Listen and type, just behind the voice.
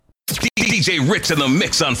DJ Ritz in the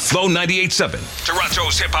mix on Flow 98.7,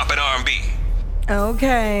 Toronto's hip hop and R&B.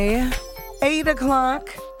 Okay, 8 o'clock.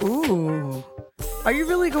 Ooh, are you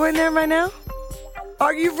really going there right now?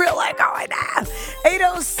 Are you really going there?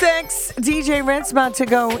 8:06, DJ Ritz about to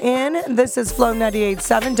go in. This is Flow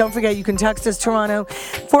 98.7. Don't forget, you can text us, Toronto,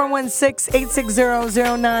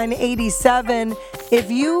 416-860-0987. If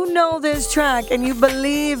you know this track and you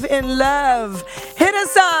believe in love, hit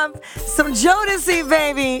us up. Some Jodeci,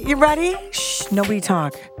 baby. You ready? Shh, nobody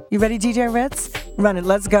talk. You ready, DJ Ritz? Run it,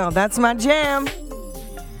 let's go. That's my jam.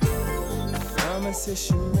 Promises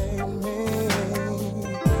you made me,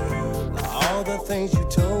 all the things you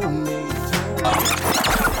told me.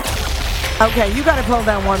 Okay, you gotta pull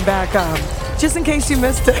that one back up, just in case you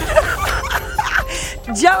missed it.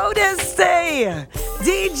 Jodeci,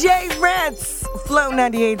 DJ Ritz, Flow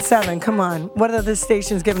 98.7. Come on, what are the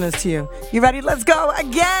stations giving us to you? You ready? Let's go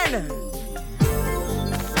again.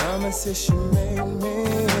 Promises you made me,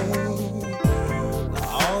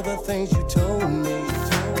 all the things you told me.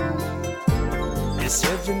 You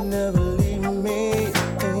said you'd never leave me,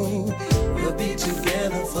 we'll be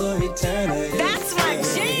together for eternity. That's my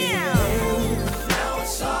jam. Now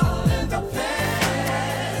it's all in the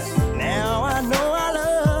past. Now I know our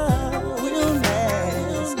love will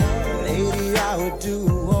last. Lady, I would do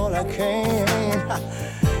all I can.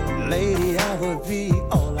 Lady, I would be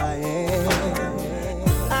all I am.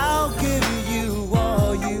 I'll give you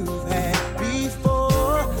all you've had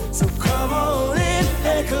before. So come on in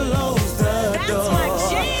and close the door. That's my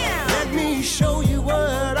jam. Let me show you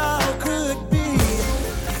what all could be.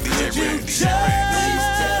 Could you just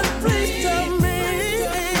please tell me?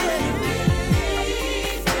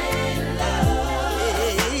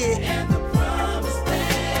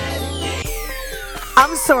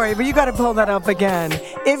 I'm sorry, but you gotta pull that up again.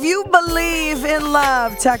 If you believe in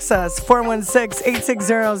love, text us,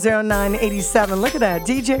 416-860-0987. Look at that,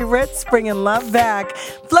 DJ Ritz bringing love back.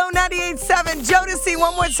 Flow 98.7, Jodeci,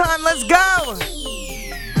 one more time, let's go.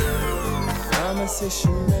 Promises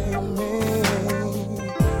you made me,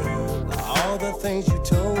 all the things you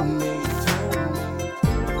told me.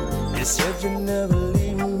 You said you'd never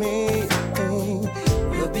leave me,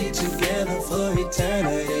 we'll be together for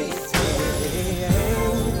eternity.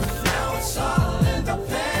 Now it's all in the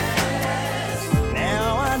past.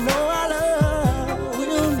 Now I know our love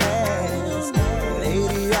will last.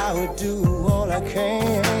 Lady, I would do all I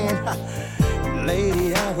can.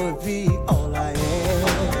 Lady, I would be all I am.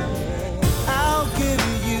 I'll give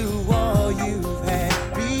you all you've had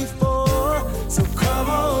before. So come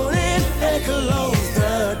on in and close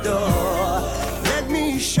the door. Let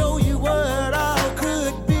me show you what all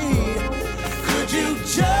could be. Could you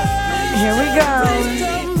just Here we go. please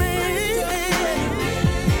tell me?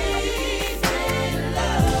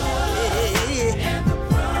 And the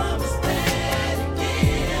promise that it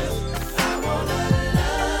gives. I wanna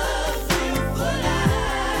love you for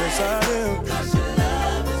life. Yes, I do. 'Cause your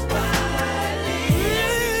love is what I need.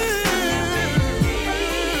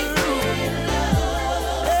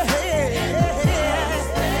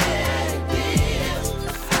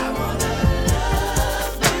 I wanna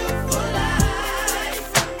love you for life.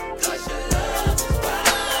 'Cause your love is what I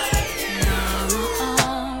need. Mama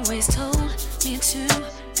always told me to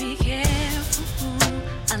be careful who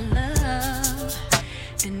I love,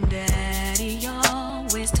 and Daddy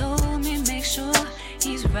always told me make sure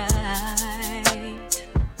he's right.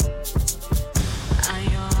 I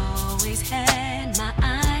always had my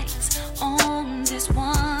eyes on this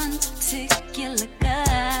one particular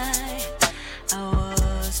guy. I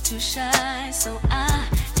was too shy, so I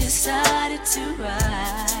decided to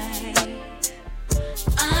write.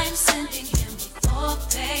 I'm sending him a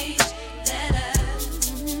 4-page letter,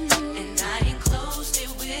 and I enclosed it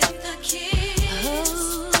with a kiss.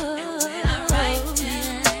 And when I write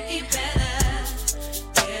him, he better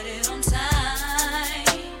get it on time.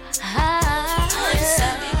 I'm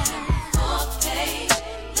sending him a 4-page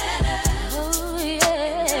letter,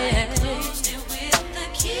 and I enclosed it with a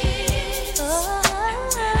kiss. And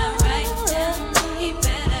when I write him, he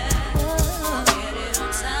better get it on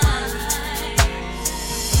time.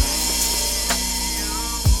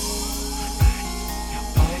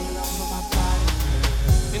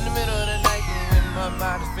 In the middle of the night when my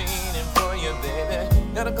body's feeling for you, baby.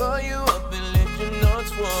 Gotta call you up and let you know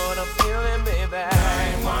it's what I'm feeling, baby.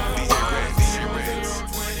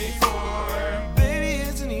 Baby,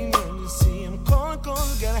 it's an emergency. I'm calling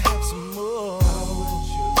 'cause I gotta have some more. How would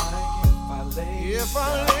you like if I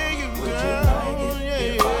lay you down?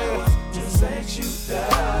 Just let you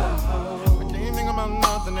down. I can't think about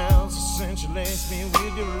nothing else. Essentially, it's me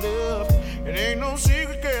with your love. It ain't no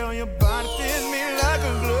secret, girl. Your body fits me like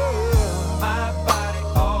a glove.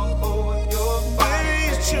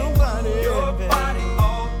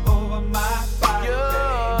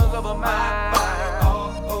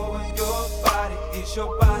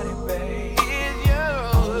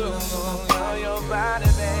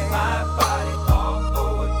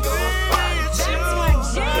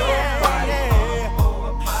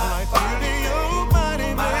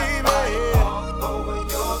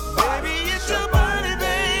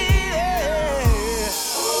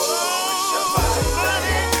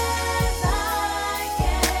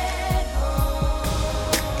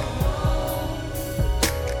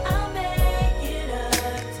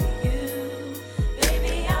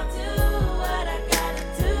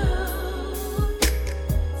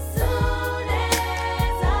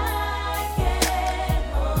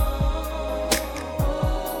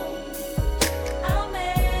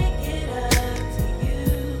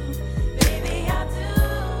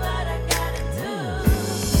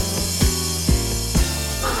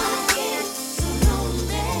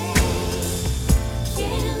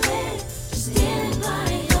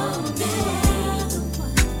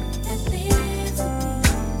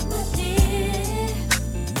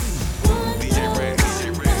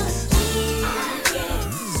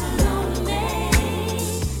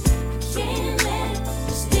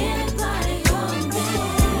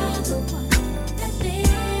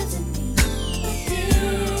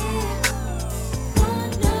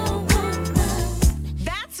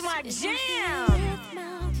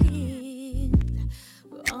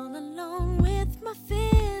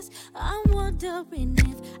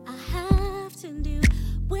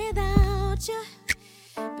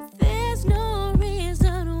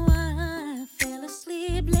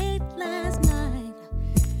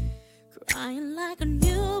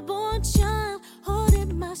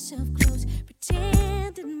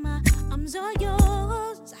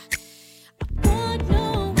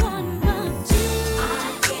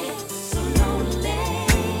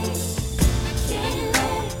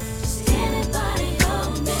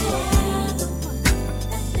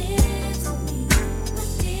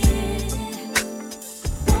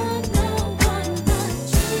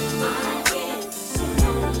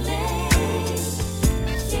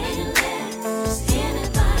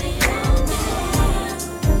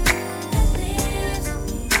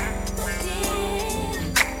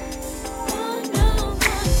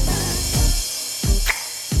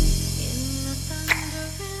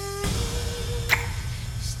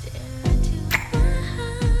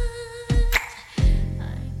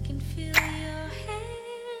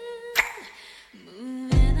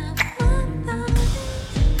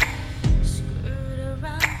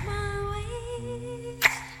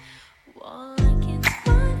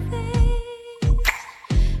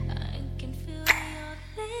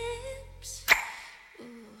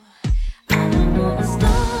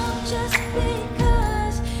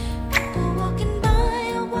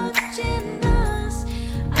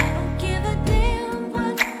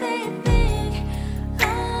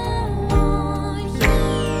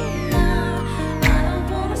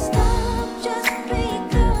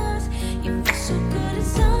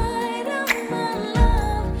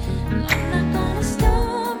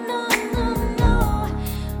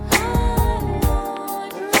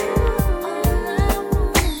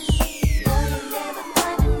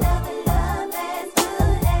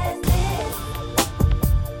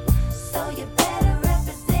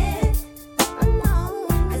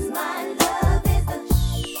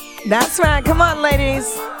 That's right. Come on,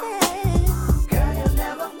 ladies.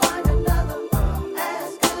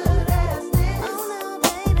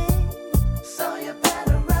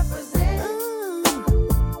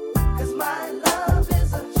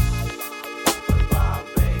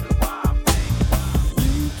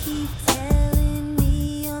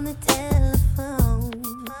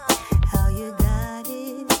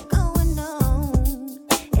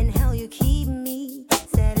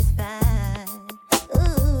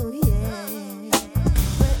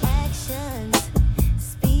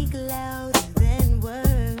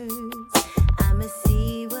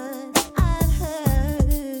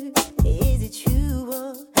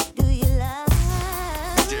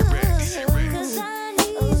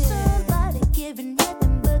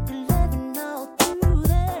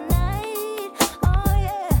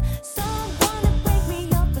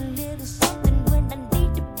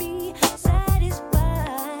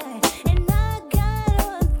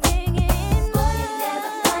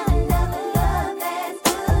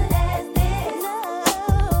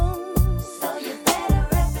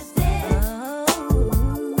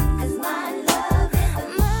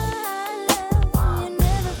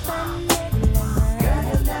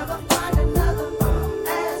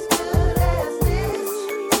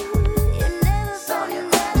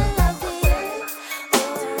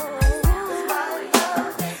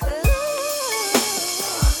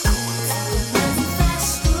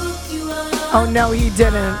 Oh, no, he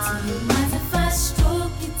didn't.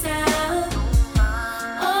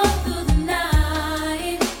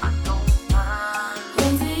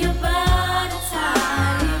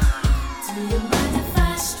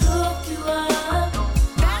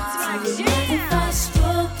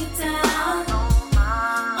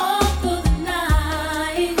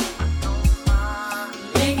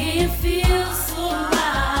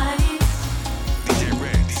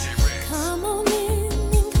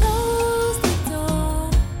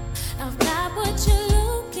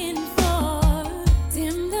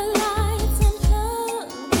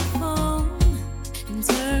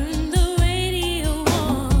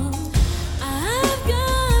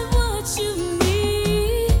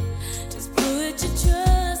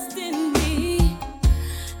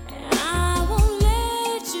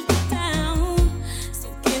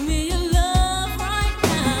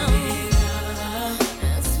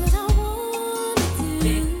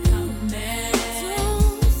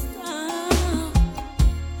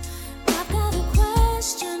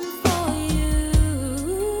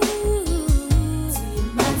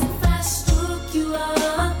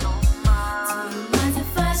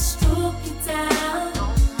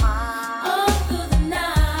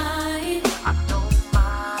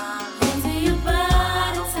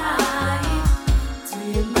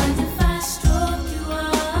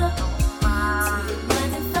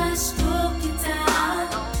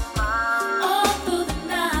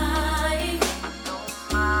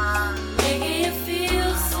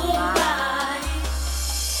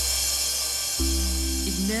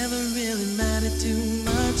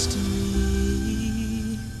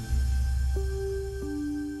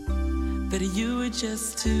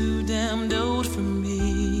 Just too damned old for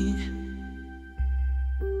me.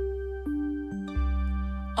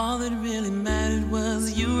 All that really mattered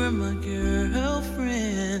was you were my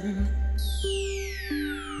girlfriend.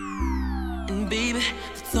 And baby,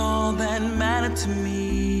 that's all that mattered to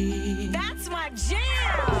me. That's my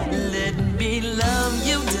jam! Let me love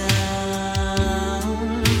you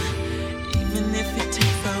down, even if it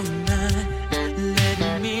takes all night.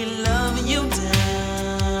 Let me love you down.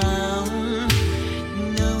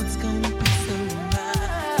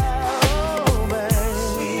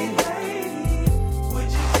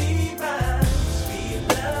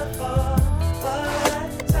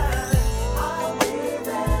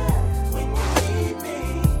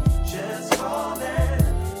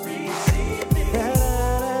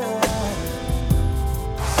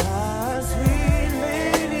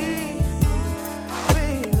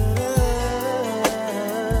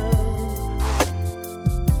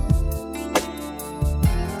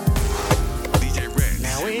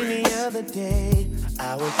 Day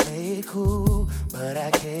I would play it cool, but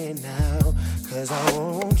I can't now, cause I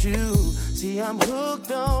want you. See, I'm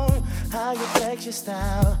hooked on how you flex your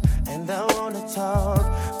style, and I wanna talk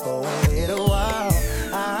for a little while.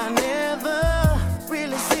 I never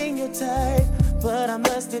really seen your type, but I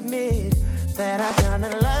must admit that I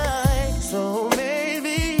kinda like. So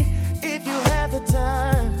maybe if you have the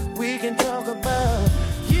time, we can talk about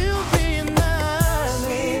you being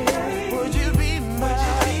mine. Would you be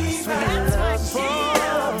mine?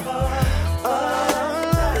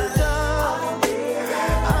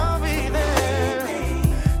 I'll be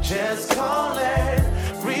there. Just call and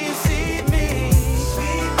receive.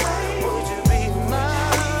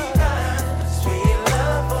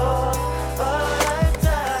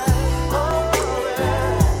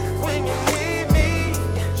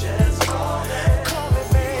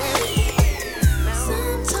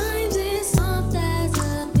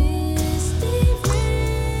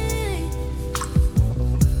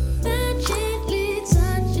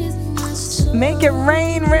 Make it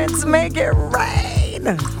rain, Ritz. Make it rain.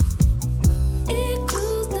 It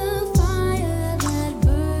was the fire that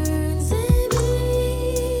burns in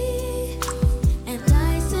me, and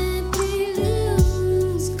I simply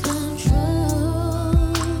lose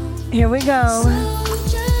control. Here we go. So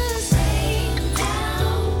just rain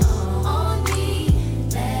down on me.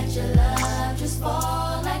 Let your love just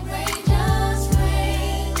fall like rain. Just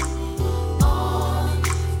rain on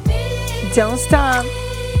me. Don't stop.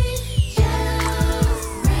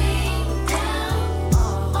 Just rain down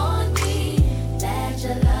on me. Let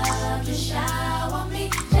your love just shower me.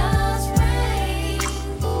 Just rain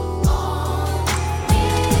on me.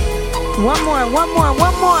 One more.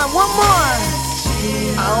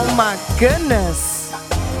 Oh my goodness.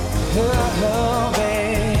 Oh,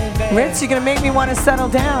 baby. Ritz, you're going to make me want to settle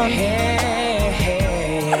down.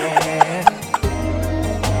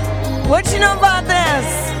 What you know about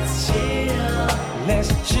this? Let's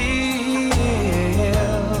chill,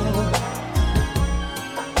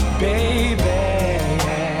 baby.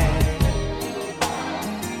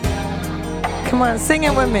 Come on, sing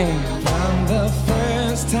it with me. From the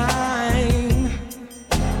first time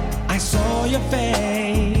I saw your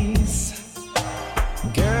face,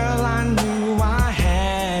 girl, I knew I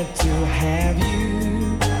had to have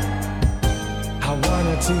you. I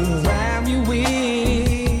wanted to wrap you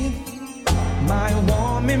with my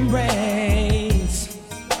warm embrace.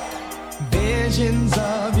 Visions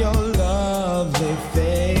of your lovely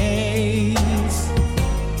face.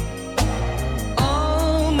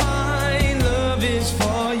 All my love is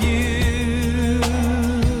for you.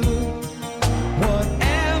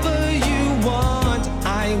 Whatever you want,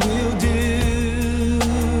 I will do.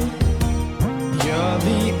 You're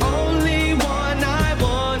the only one I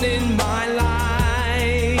want in my life.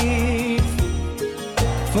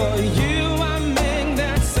 For you, I make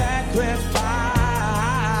that sacrifice.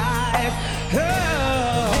 Oh.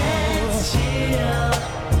 Let's chill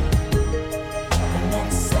and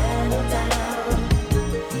let's settle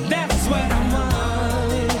down. That's what I want.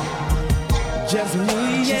 Just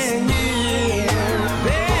me and you,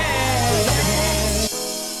 baby.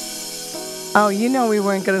 Oh, you know we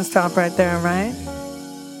weren't going to stop right there, right?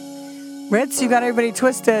 Ritz, you got everybody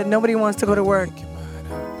twisted. Nobody wants to go to work.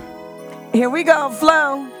 Here we go,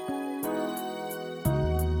 Flo.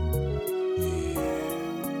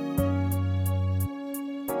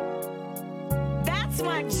 That's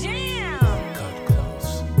my jam.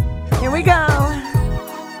 Here we go.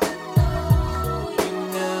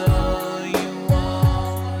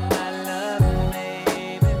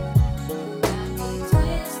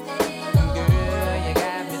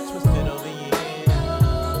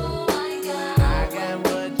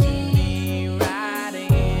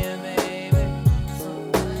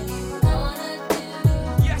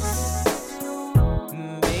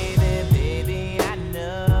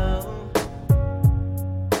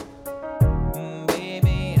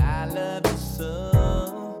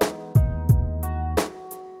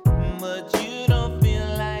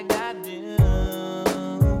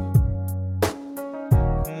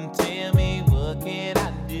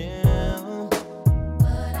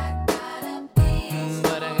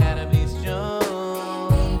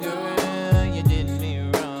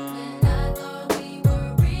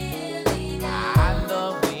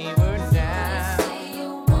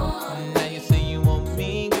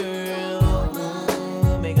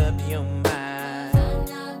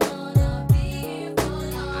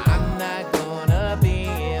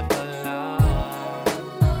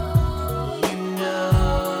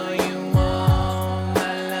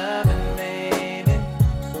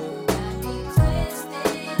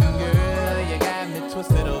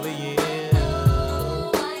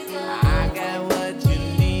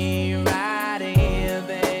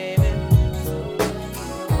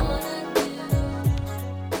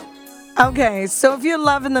 Okay, so if you're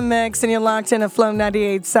loving the mix and you're locked in at Flow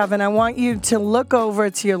 98.7, I want you to look over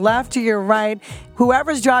to your left or your right,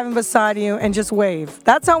 whoever's driving beside you, and just wave.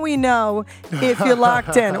 That's how we know if you're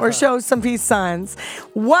locked in, or show some peace signs.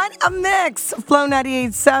 What a mix! Flow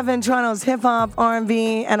 98.7, Toronto's hip-hop,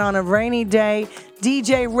 R&B, and on a rainy day,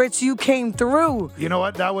 DJ Rich, you came through. You know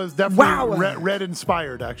what? That was definitely Red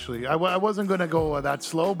inspired, actually. I wasn't going to go that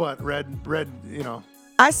slow, but Red, you know.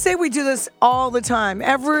 I say we do this all the time.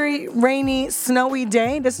 Every rainy, snowy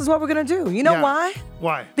day, this is what we're going to do. You know Yeah. why?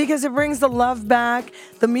 Why? Because it brings the love back.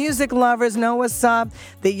 The music lovers know what's up.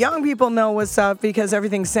 The young people know what's up because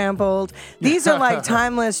everything's sampled. These are like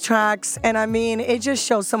timeless tracks. And I mean, it just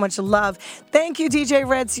shows so much love. Thank you, DJ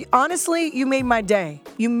Ritz. Honestly, you made my day.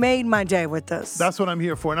 You made my day with this. That's what I'm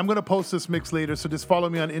here for. And I'm going to post this mix later. So just follow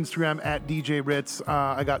me on Instagram at DJ Ritz.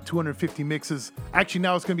 I got 250 mixes. Actually,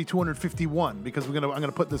 now it's going to be 251 because I'm going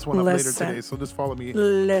to put this one up later Listen. today. So just follow me.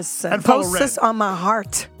 Listen, And follow post Red. this on my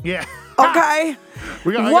heart. Yeah. Okay?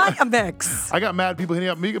 I What got- a mix. I got mad people hitting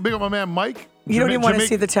up. Big up my man Mike. You don't even want to Jamaica-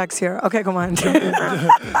 see the text here. Okay, come on.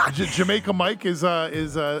 Jamaica Mike is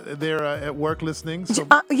there at work listening. So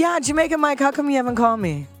Yeah, Jamaica Mike, how come you haven't called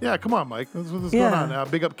me? yeah, come on, Mike. What's Yeah. going on?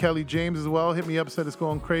 Big up Kelly James as well. Hit me up. Said it's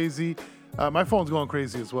going crazy. My phone's going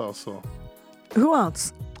crazy as well. So Who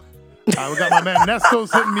else? we got my man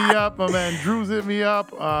Nestos hitting me up. My man Drew's hitting me up.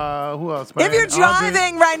 Who else? My If you're man Andre.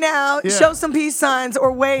 driving right now, Yeah. show some peace signs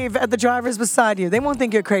or wave at the drivers beside you. They won't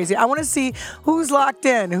think you're crazy. I want to see who's locked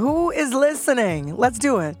in, who is listening. Let's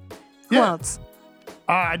do it. Who Yeah. else?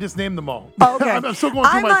 I just named them all. Okay. I'm still going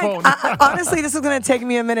through my phone. Honestly, this is going to take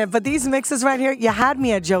me a minute, but these mixes right here, you had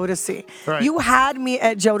me at Jodeci. Right. You had me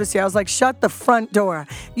at Jodeci. I was like, shut the front door.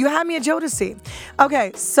 You had me at Jodeci.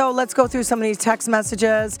 Okay, so let's go through some of these text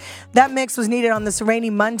messages. That mix was needed on this rainy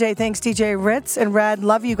Monday. Thanks, DJ Ritz and Red.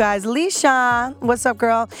 Love you guys. Leisha, what's up,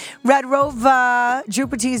 girl? Red Rova,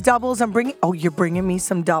 Jupiter's doubles. You're bringing me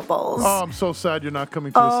some doubles. Oh, I'm so sad you're not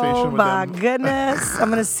coming to the Oh station with my them. goodness. I'm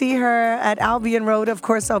going to see her at Albion Road. Of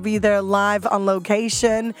course, I'll be there live on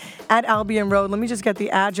location at Albion Road. Let me just get the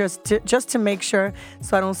address just to make sure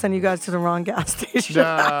so I don't send you guys to the wrong gas station.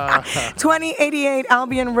 Nah. 2088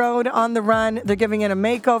 Albion Road on the run. They're giving it a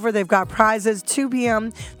makeover. They've got prizes 2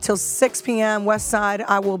 p.m. till 6 p.m. West Side.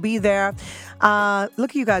 I will be there.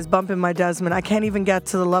 Look at you guys bumping my Desmond. I can't even get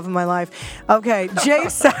to the love of my life. Okay, Jay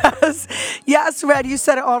says, yes, Red, you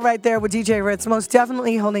said it all right there with DJ Ritz. Most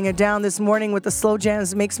definitely holding it down this morning with the slow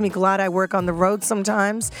jams. Makes me glad I work on the road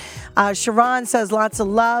sometimes. Sharon says, lots of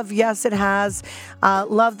love. Yes, it has.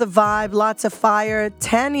 Love the vibe. Lots of fire.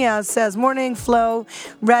 Tanya says, morning, Flo,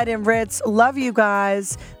 Red and Ritz. Love you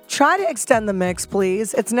guys. Try to extend the mix,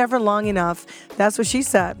 please. It's never long enough. That's what she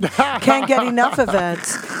said. Can't get enough of it.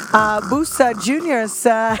 Busa Jr.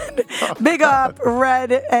 said, big up,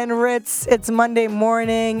 Red and Ritz. It's Monday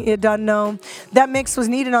morning. You don't know. That mix was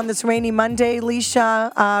needed on this rainy Monday.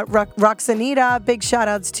 Leisha, Roxanita, big shout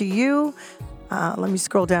outs to you. Let me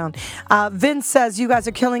scroll down. Vince says, you guys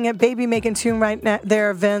are killing it. Baby making tune right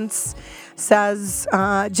there, Vince. Says,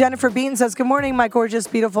 Jennifer Beaton says, good morning, my gorgeous,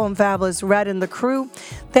 beautiful, and fabulous Red and the crew.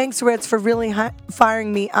 Thanks, Ritz, for really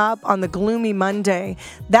firing me up on the gloomy Monday.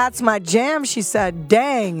 That's my jam, she said.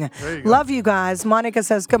 Dang. you go. Love you guys. Monica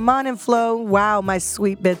says, come on and flow. Wow, my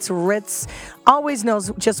sweet bits. Ritz always knows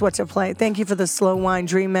just what to play. Thank you for the slow wine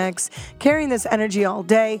dream mix. Carrying this energy all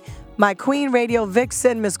day. My queen radio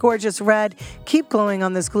vixen, Miss Gorgeous Red. Keep glowing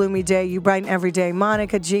on this gloomy day. You brighten every day.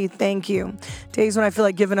 Monica G, thank you. Days when I feel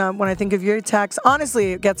like giving up, when I think of your text,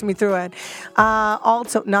 honestly, it gets me through it.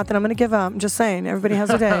 Also, not that I'm going to give up. I'm just saying, everybody has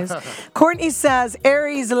their days. Courtney says,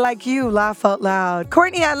 Aries like you, laugh out loud.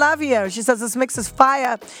 Courtney, I love you. She says, this mix is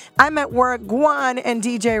fire. I'm at work, Guan and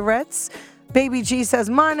DJ Ritz. Baby G says,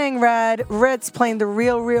 morning, Red. Ritz playing the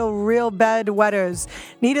real bed wetters.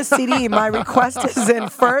 Need a CD. My request is in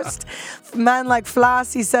first. Man like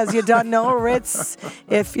Flossie says, you don't know, Ritz.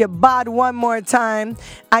 If you bod one more time.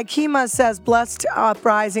 Ikema says, blessed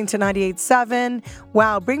uprising to 98.7.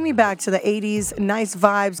 Wow, bring me back to the 80s. Nice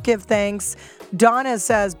vibes. Give thanks. Donna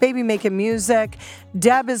says, baby making music.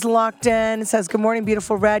 Deb is locked in, says, good morning,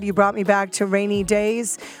 beautiful Red. You brought me back to rainy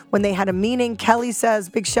days when they had a meaning. Kelly says,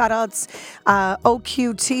 big shout outs.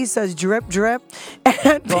 OQT says, drip, drip.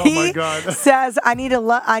 And Oh, P my God. says, I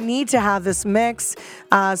need to have this mix.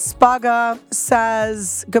 Spaga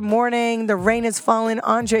says, good morning. The rain is falling.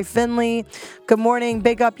 Andre Finley, good morning.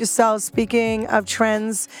 Big up yourself. Speaking of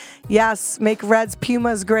trends, yes, make Red's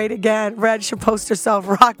Pumas great again. Red should post herself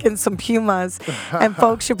rocking some Pumas, and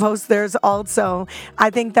folks should post theirs also. I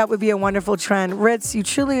think that would be a wonderful trend. Ritz, you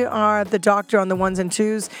truly are the doctor on the ones and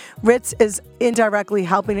twos. Ritz is indirectly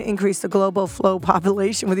helping to increase the global flow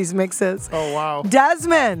population with these mixes. Oh, wow.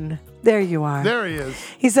 Desmond, there you are. There he is.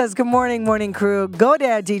 He says, good morning, morning crew. Go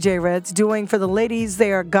there, DJ Ritz. Doing for the ladies,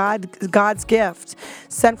 they are God's gift,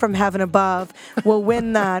 sent from heaven above. We'll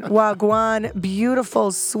win that. Wagwan,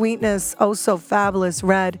 beautiful sweetness, oh so fabulous,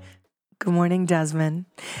 Red. Good morning, Desmond.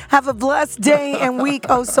 Have a blessed day and week.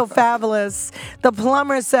 Oh, so fabulous. The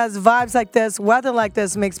plumber says vibes like this, weather like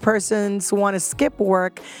this makes persons want to skip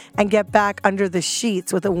work and get back under the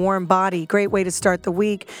sheets with a warm body. Great way to start the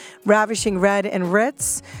week. Ravishing Red and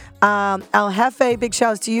Ritz. El Jefe, big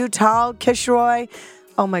shouts to you. Tal, Kishroy.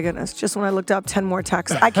 Oh my goodness, just when I looked up 10 more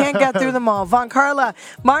texts. I can't get through them all. Von Carla,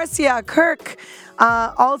 Marcia, Kirk.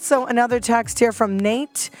 Also another text here from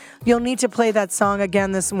Nate. You'll need to play that song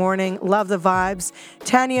again this morning. Love the vibes.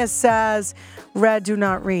 Tanya says, Red, do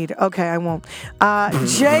not read. Okay, I won't.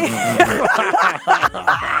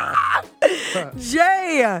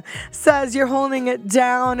 Jay says, you're holding it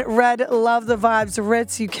down. Red, love the vibes.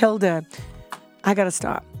 Ritz, you killed it. I got to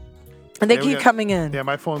stop. And they keep coming in. Yeah,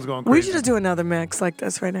 my phone's going crazy. We should just do another mix like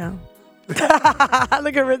this right now. Look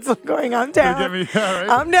at Ritz going, I'm down. All right.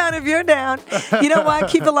 I'm down if you're down. You know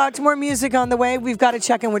what? Keep it locked. More music on the way. We've got to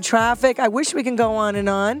check in with traffic. I wish we can go on and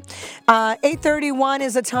on. 8:31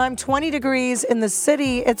 is the time. 20 degrees in the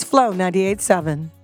city. It's Flow 98.7.